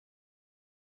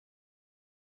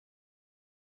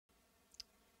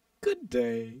Good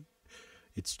day.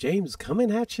 It's James coming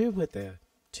at you with a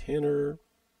tenor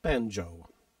banjo.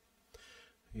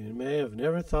 You may have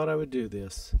never thought I would do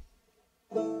this.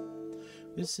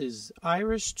 This is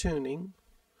Irish tuning,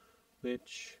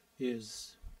 which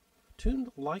is tuned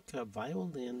like a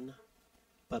violin,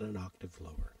 but an octave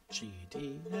lower. G,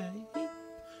 D, A, E.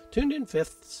 Tuned in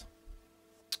fifths.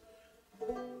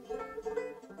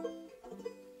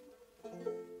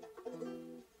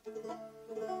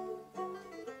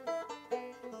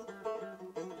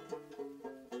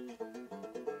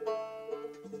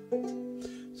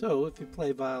 So if you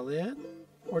play violin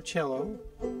or cello,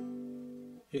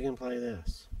 you can play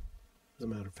this. As a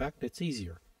matter of fact, it's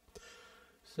easier.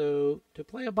 So to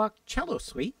play a Bach cello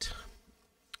suite,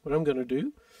 what I'm going to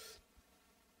do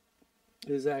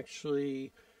is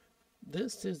actually,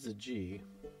 this is the G.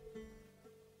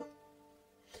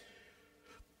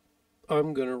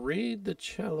 I'm going to read the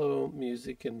cello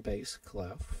music in bass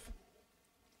clef.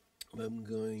 I'm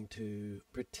going to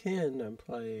pretend I'm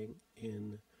playing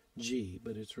in G,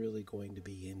 but it's really going to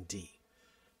be in D.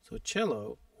 So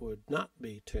cello would not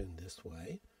be tuned this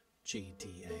way, G,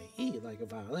 D, A, E, like a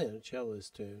violin. Cello is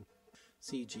tuned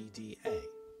C, G, D, A.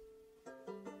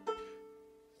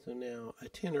 So now a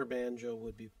tenor banjo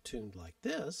would be tuned like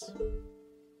this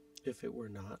if it were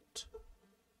not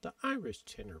the Irish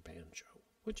tenor banjo,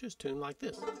 which is tuned like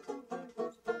this.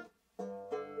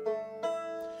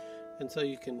 And so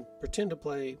you can pretend to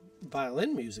play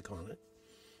violin music on it,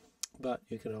 but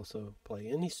you can also play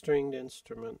any stringed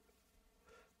instrument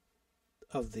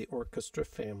of the orchestra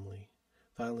family,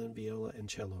 violin, viola, and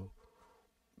cello,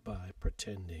 by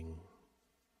pretending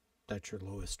that your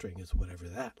lowest string is whatever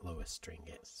that lowest string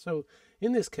is. So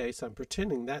in this case, I'm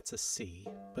pretending that's a C,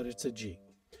 but it's a G.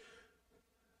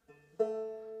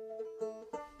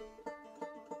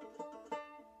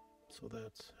 So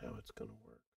that's how it's going to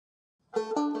work.